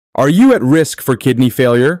Are you at risk for kidney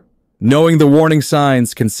failure? Knowing the warning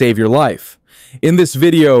signs can save your life. In this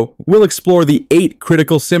video, we'll explore the 8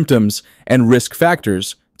 critical symptoms and risk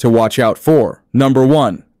factors to watch out for. Number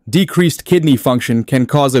 1. Decreased kidney function can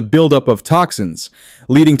cause a buildup of toxins,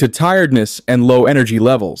 leading to tiredness and low energy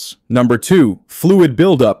levels. Number 2. Fluid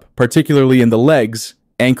buildup, particularly in the legs,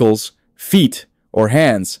 ankles, feet, or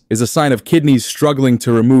hands, is a sign of kidneys struggling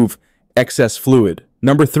to remove excess fluid.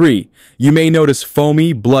 Number 3. You may notice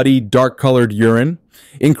foamy, bloody, dark-colored urine,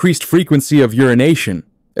 increased frequency of urination,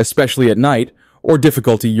 especially at night, or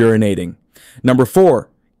difficulty urinating. Number 4.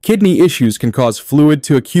 Kidney issues can cause fluid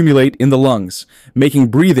to accumulate in the lungs, making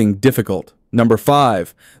breathing difficult. Number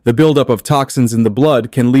 5. The buildup of toxins in the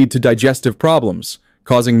blood can lead to digestive problems,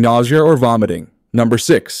 causing nausea or vomiting. Number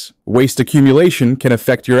 6. Waste accumulation can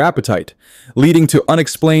affect your appetite, leading to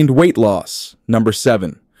unexplained weight loss. Number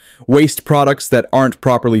 7. Waste products that aren't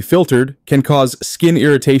properly filtered can cause skin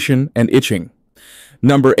irritation and itching.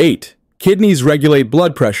 Number 8. Kidneys regulate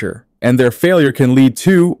blood pressure, and their failure can lead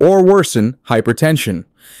to or worsen hypertension.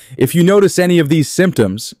 If you notice any of these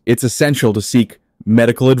symptoms, it's essential to seek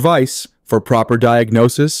medical advice for proper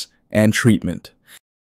diagnosis and treatment.